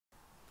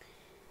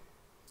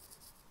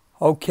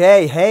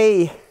Okay,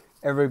 hey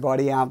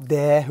everybody out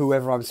there,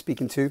 whoever I'm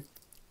speaking to.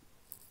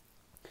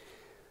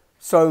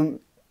 So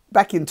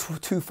back in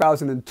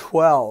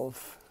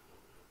 2012,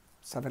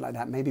 something like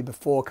that, maybe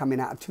before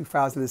coming out of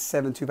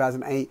 2007,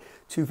 2008,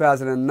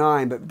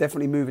 2009, but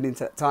definitely moving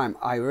into that time,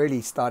 I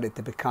really started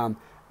to become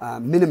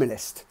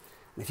minimalist.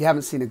 And if you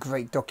haven't seen a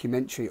great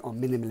documentary on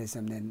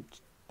minimalism, then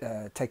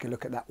take a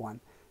look at that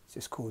one. It's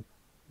just called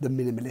The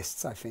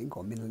Minimalists, I think,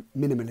 or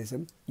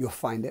Minimalism. You'll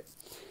find it.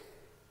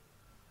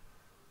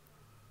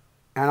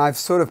 And I've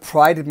sort of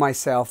prided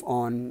myself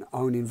on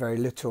owning very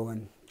little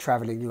and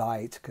traveling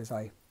light, because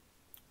I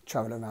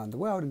travel around the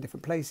world in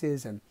different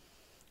places, and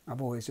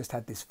I've always just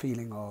had this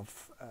feeling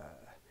of,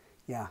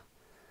 I'm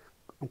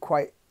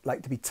quite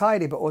like to be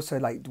tidy, but also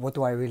like, what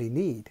do I really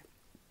need?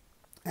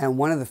 And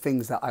one of the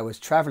things that I was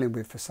traveling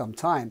with for some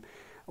time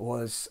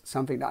was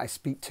something that I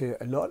speak to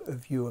a lot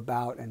of you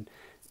about, and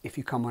if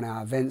you come on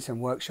our events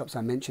and workshops,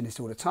 I mention this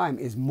all the time,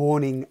 is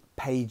morning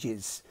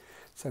pages.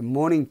 So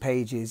morning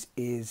pages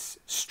is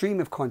stream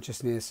of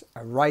consciousness,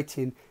 a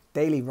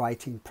daily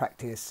writing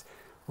practice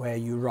where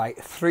you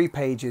write 3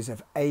 pages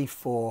of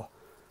A4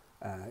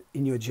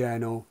 in your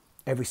journal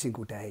every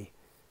single day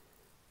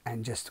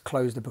and just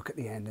close the book at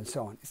the end and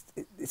so on.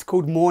 It's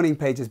called morning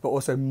pages, but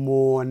also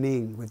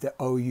morning with the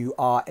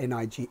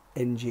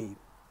O-U-R-N-I-N-G,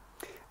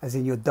 as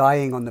in you're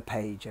dying on the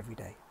page every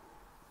day.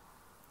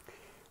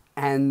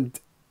 And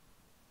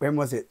when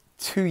was it?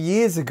 2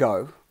 years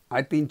ago,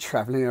 I'd been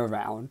traveling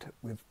around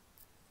with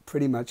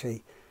pretty much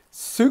a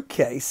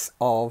suitcase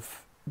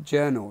of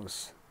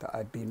journals that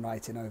I'd been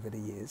writing over the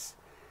years.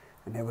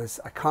 And there was,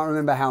 I can't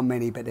remember how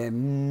many, but there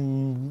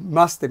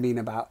must have been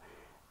about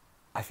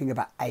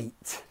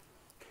 8.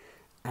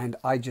 And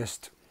I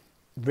just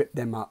ripped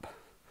them up.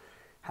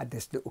 Had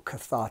this little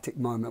cathartic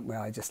moment where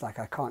I just like,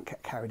 I can't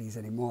carry these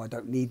anymore. I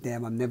don't need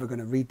them. I'm never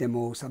going to read them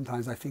all.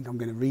 Sometimes I think I'm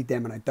going to read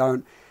them and I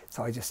don't.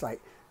 So I just like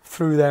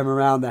threw them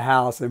around the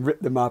house and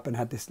ripped them up and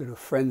had this little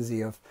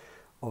frenzy of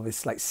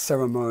this like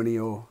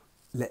ceremonial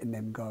letting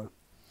them go.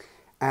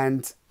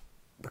 And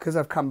because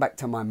I've come back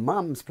to my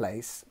mum's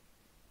place,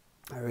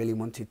 I really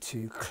wanted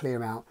to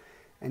clear out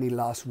any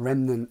last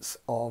remnants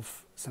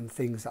of some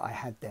things that I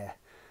had there.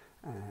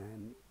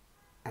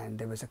 And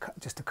there was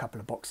just a couple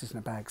of boxes in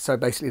a bag. So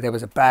basically there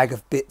was a bag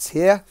of bits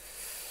here,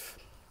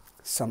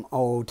 some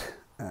old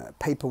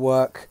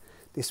paperwork.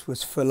 This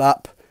was full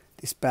up.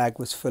 This bag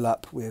was full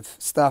up with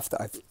stuff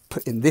that I've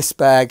put in this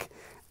bag.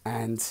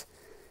 And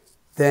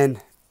then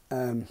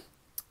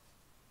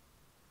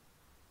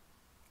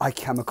I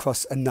came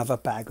across another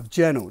bag of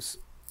journals.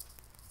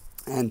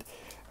 And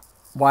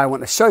why I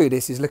want to show you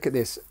this is, look at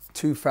this,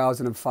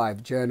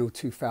 2005, journal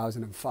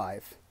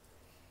 2005.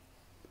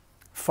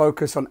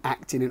 Focus on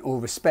acting in all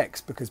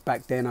respects, because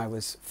back then I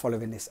was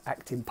following this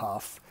acting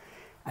path.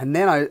 And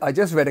then I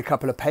just read a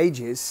couple of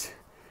pages,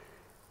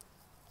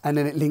 and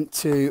then it linked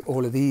to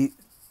all of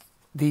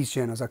these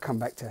journals. I'll come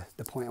back to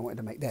the point I wanted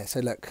to make there. So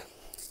look,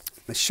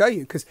 let's show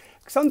you, because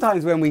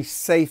sometimes when we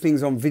say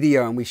things on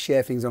video and we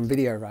share things on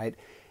video, right,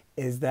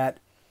 is that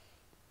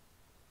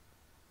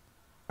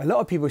a lot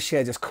of people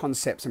share just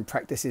concepts and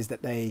practices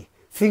that they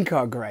think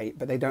are great,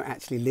 but they don't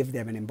actually live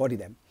them and embody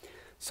them.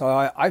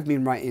 So I've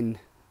been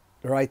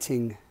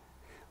writing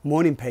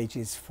morning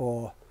pages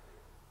for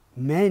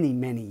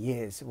many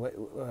years,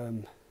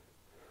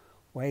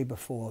 way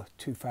before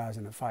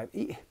 2005.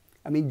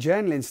 I mean,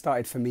 journaling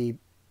started for me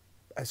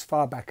as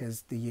far back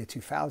as the year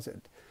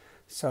 2000.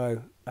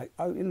 So like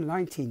in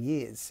 19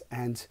 years.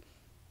 And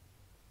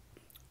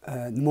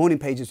the morning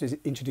pages was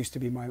introduced to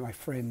me by my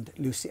friend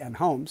Lucy Ann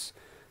Holmes,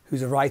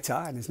 who's a writer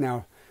and has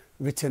now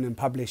written and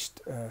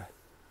published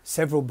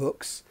several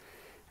books.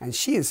 And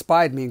she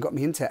inspired me and got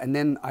me into it. And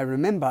then I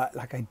remember,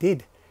 like, I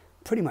did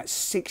pretty much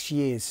 6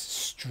 years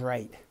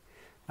straight.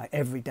 Like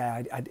every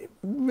day, I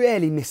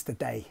rarely missed a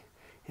day.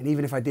 And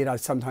even if I did, I'd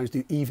sometimes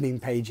do evening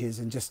pages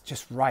and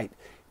just write.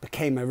 It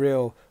became a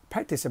real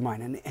practice of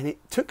mine. And it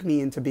took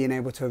me into being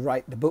able to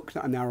write the book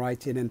that I'm now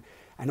writing,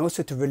 and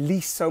also to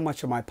release so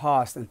much of my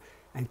past and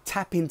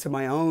tap into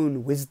my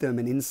own wisdom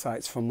and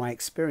insights from my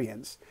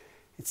experience.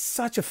 It's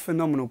such a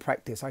phenomenal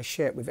practice. I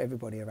share it with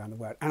everybody around the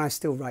world. And I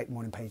still write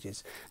morning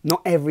pages.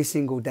 Not every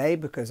single day,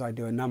 because I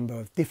do a number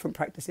of different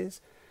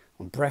practices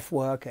on breath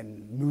work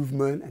and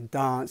movement and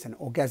dance and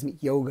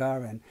orgasmic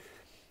yoga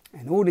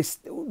and all this,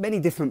 many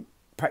different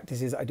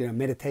practices. I do a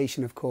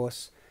meditation, of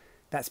course.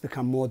 That's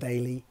become more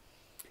daily.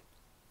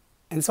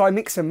 And so I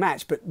mix and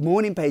match. But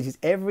morning pages,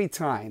 every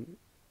time,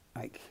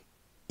 like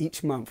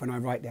each month when I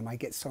write them, I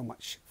get so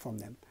much from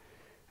them.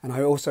 And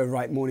I also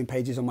write morning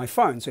pages on my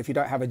phone. So if you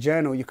don't have a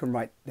journal, you can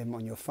write them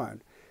on your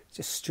phone. It's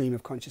just stream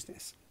of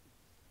consciousness.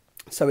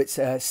 So it's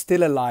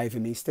still alive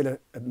in me, still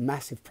a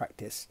massive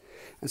practice.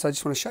 And so I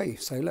just want to show you.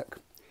 So look,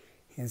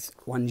 here's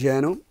one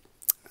journal.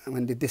 And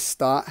when did this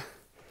start?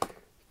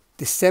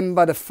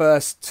 December the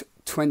 1st,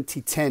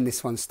 2010,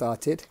 this one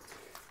started.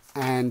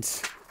 And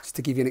just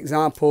to give you an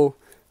example,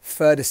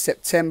 3rd of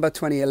September,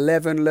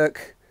 2011,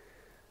 look,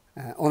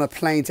 on a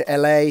plane to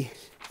LA.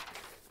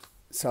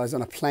 So I was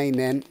on a plane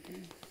then.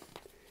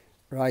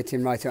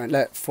 Writing.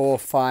 Look, 4,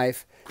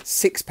 5,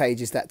 6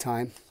 pages that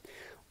time.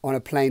 On a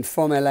plane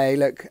from LA,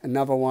 look,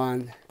 another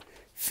one,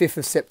 5th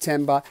of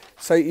September.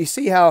 So you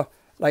see how,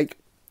 like,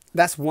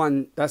 that's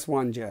one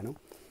journal.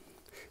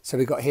 So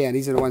we've got here, and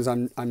these are the ones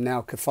I'm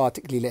now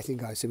cathartically letting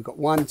go. So we've got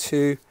 1,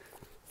 2,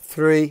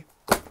 3,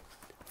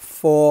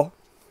 4,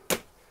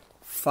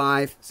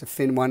 5. It's a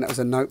thin one. That was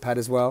a notepad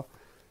as well.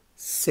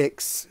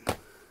 6,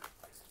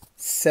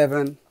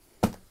 7,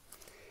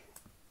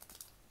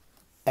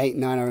 8,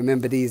 9. I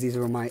remember these. These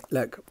are on my,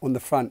 look, on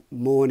the front,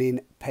 morning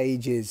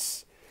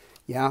pages.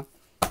 Yeah.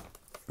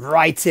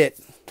 Write it.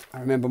 I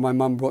remember my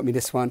mum brought me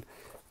this one.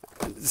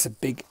 It's a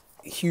big,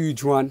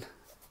 huge one.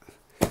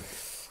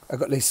 I've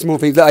got these small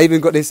things. I even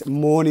got this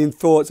morning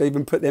thoughts. I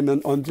even put them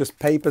on just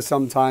paper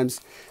sometimes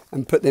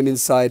and put them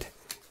inside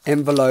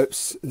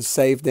envelopes and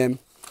save them.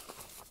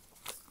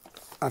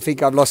 I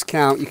think I've lost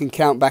count. You can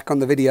count back on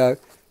the video.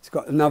 It's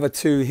got another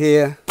 2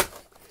 here.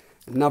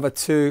 Another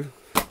 2.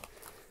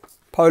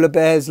 Polar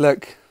bears,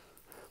 look.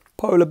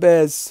 Polar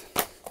bears.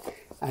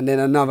 And then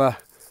another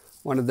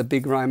one of the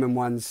big Roman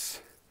ones.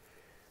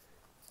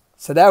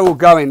 So they're all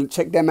going.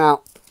 Check them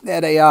out.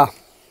 There they are.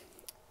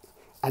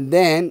 And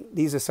then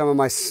these are some of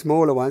my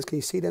smaller ones. Can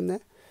you see them there?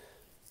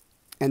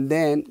 And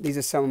then these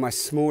are some of my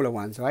smaller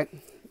ones, right?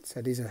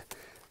 So these are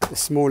the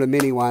smaller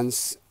mini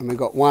ones. And we've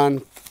got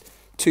 1,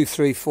 2,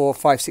 3, 4,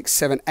 5, 6,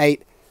 7,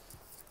 8.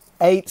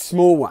 8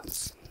 small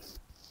ones.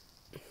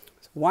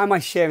 So why am I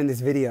sharing this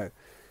video?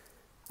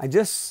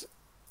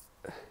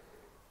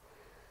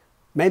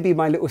 Maybe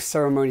my little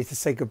ceremony to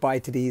say goodbye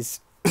to these,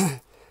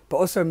 but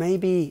also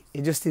maybe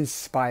it just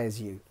inspires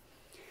you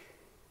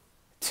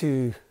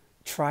to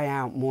try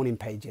out morning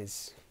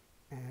pages.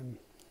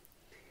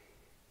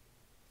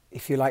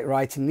 If you like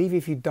writing, even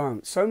if you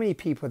don't. So many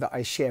people that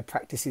I share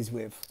practices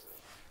with,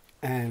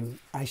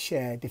 I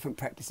share different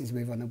practices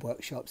with on the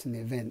workshops and the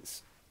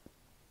events.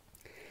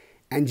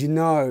 And you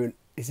know,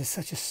 there's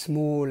such a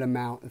small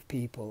amount of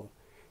people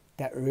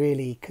that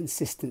really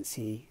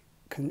consistently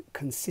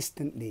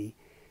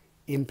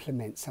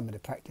implement some of the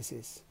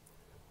practices.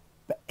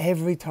 But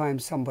every time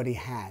somebody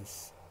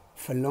has,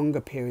 for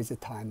longer periods of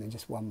time than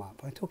just 1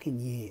 month, I'm talking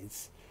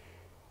years,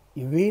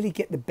 you really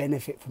get the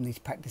benefit from these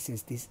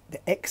practices.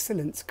 The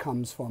excellence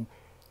comes from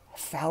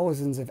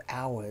thousands of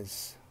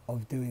hours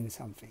of doing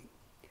something,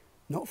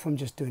 not from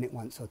just doing it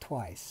once or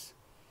twice.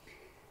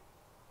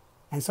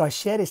 And so I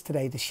share this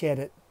today to share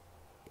that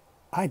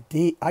I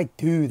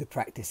do the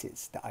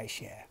practices that I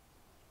share.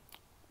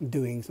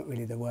 Doing is not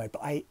really the word,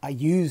 but I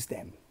use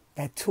them.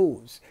 They're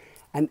tools.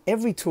 And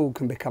every tool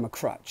can become a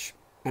crutch.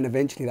 And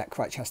eventually that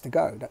crutch has to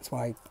go. That's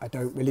why I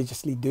don't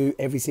religiously do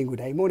every single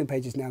day morning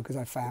pages now, because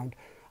I found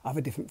other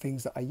different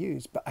things that I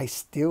use. But I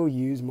still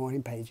use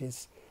morning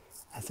pages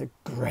as a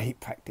great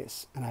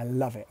practice. And I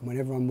love it. And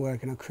whenever I'm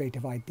working on a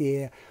creative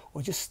idea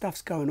or just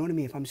stuff's going on in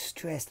me, if I'm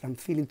stressed, I'm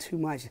feeling too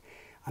much,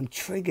 I'm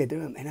triggered,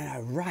 and then I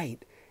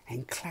write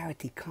and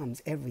clarity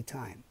comes every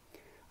time.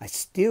 I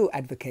still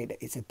advocate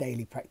that it's a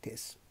daily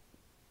practice,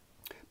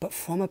 but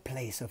from a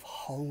place of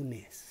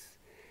wholeness.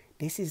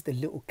 This is the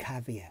little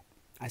caveat.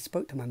 I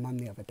spoke to my mum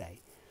the other day.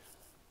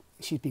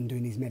 She's been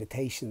doing these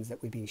meditations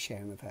that we've been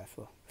sharing with her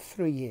for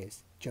 3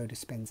 years. Joe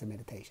Dispenza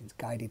meditations,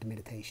 guided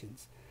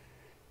meditations.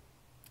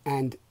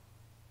 And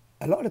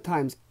a lot of the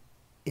times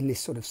in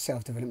this sort of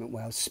self-development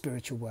world,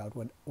 spiritual world,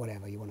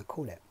 whatever you want to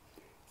call it,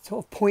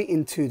 sort of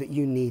pointing to that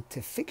you need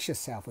to fix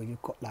yourself, or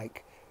you've got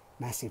like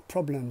massive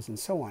problems and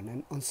so on.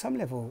 And on some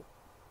level,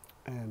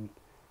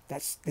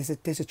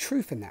 there's a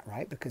truth in that,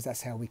 right? Because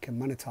that's how we can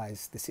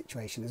monetize the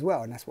situation as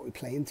well. And that's what we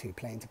play into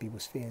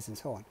people's fears and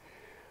so on.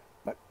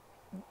 But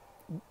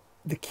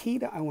the key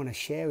that I want to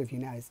share with you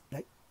now is,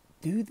 like,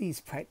 do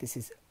these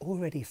practices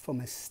already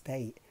from a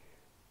state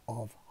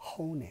of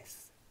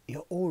wholeness.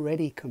 You're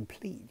already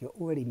complete. You're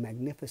already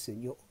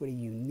magnificent. You're already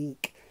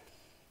unique.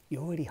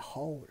 You're already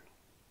whole.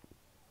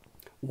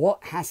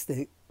 What has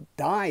to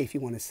die, if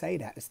you want to say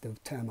that, is the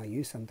term I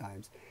use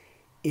sometimes,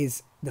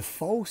 is the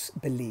false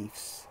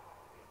beliefs,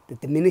 the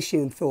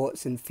diminishing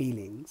thoughts and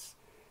feelings,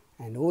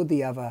 and all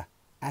the other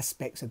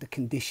aspects of the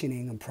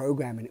conditioning and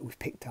programming that we've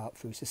picked up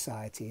through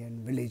society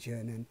and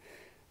religion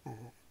and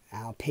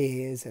our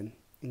peers and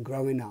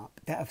growing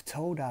up, that have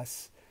told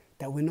us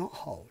that we're not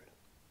whole,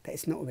 that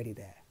it's not already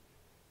there.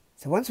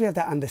 So once we have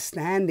that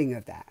understanding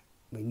of that,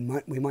 we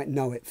might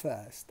know it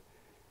first,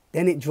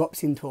 then it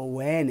drops into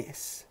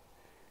awareness.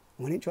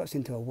 When it drops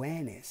into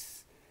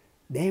awareness,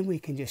 then we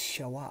can just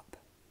show up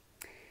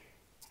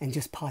and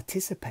just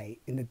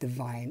participate in the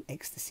divine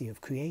ecstasy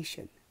of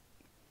creation.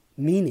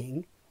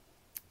 Meaning,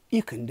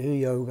 you can do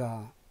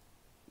yoga,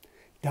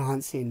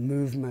 dancing,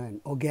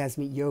 movement,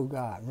 orgasmic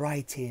yoga,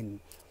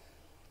 writing,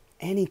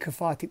 any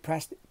cathartic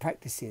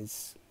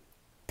practices.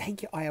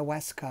 Take your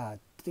ayahuasca,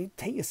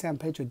 take your San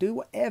Pedro, do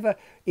whatever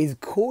is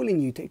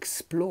calling you to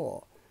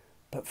explore,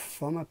 but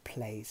from a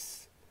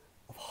place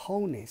of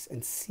wholeness,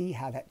 and see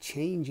how that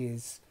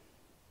changes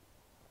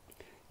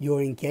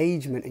your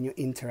engagement and your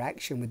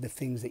interaction with the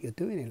things that you're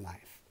doing in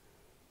life.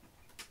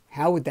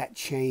 How would that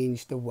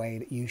change the way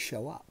that you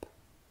show up?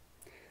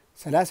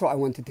 So that's what I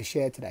wanted to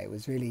share today,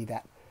 was really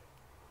that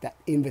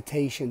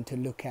invitation to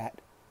look at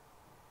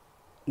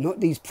not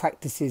these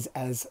practices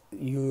as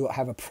you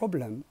have a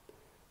problem,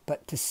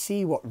 but to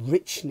see what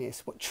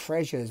richness, what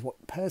treasures,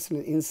 what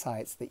personal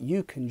insights that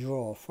you can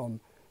draw from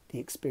the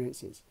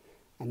experiences.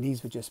 And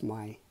these were just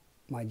my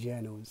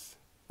journals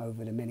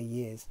over the many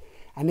years.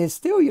 And there's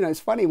still, you know, it's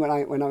funny when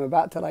I'm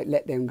about to like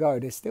let them go,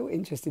 there's still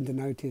interesting to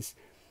notice,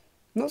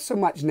 not so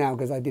much now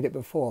because I did it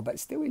before, but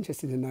still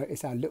interesting to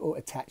notice our little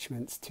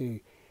attachments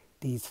to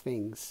these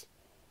things.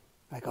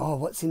 Like, oh,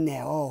 what's in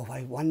there? Oh,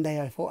 one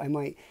day I thought I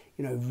might,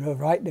 you know,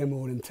 write them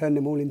all and turn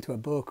them all into a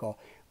book or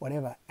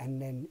whatever.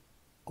 And then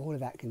all of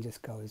that can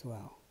just go as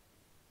well.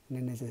 And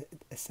then there's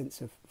a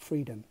sense of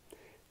freedom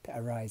that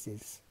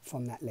arises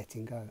from that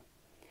letting go.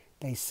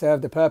 They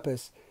serve the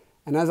purpose.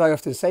 And as I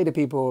often say to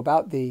people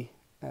about the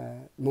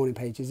morning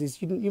pages is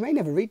you may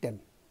never read them.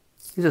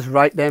 You just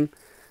write them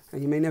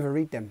and you may never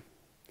read them.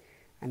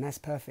 And that's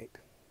perfect.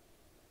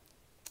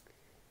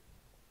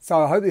 So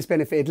I hope this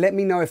benefited. Let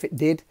me know if it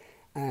did.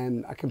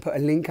 I can put a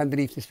link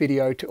underneath this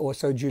video to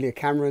also Julia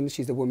Cameron.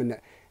 She's the woman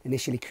that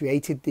initially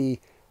created the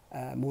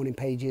morning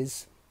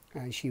pages.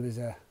 She was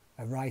a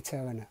writer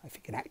and I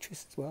think an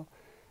actress as well.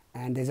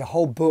 And there's a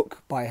whole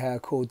book by her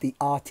called The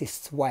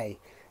Artist's Way.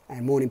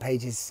 And Morning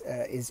Pages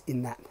is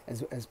in that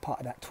as part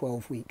of that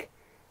 12-week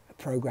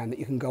program that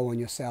you can go on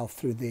yourself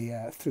through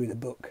the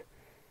book,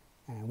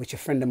 which a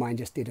friend of mine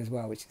just did as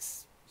well, which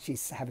is,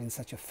 she's having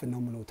such a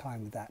phenomenal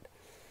time with that.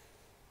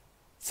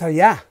 So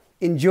yeah,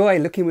 enjoy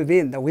looking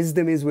within. The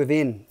wisdom is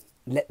within.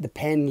 Let the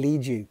pen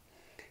lead you.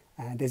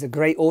 There's a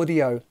great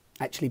audio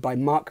actually by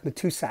Mark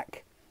Matusak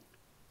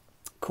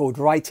called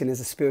Writing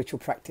as a Spiritual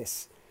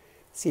Practice.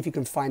 See if you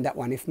can find that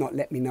one. If not,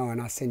 let me know and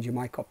I'll send you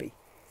my copy.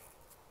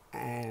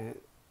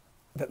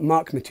 But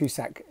Mark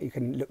Matusak, you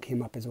can look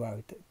him up as well.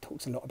 He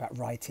talks a lot about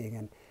writing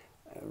and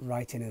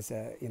writing as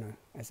a, you know,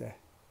 as a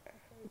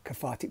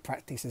cathartic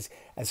practice,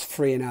 as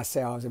freeing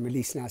ourselves and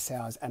releasing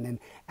ourselves, and then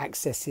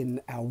accessing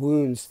our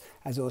wounds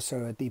as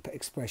also a deeper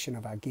expression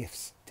of our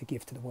gifts to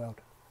give to the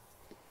world.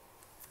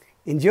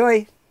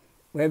 Enjoy.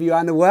 Wherever you are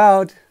in the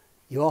world,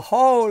 you're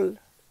whole.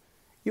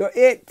 You're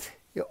it.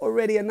 You're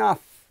already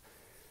enough.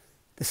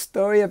 The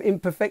story of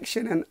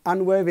imperfection and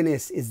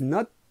unworthiness is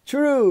not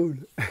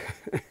true.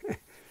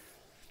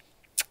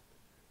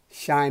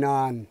 Shine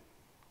on,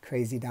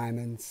 crazy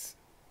diamonds.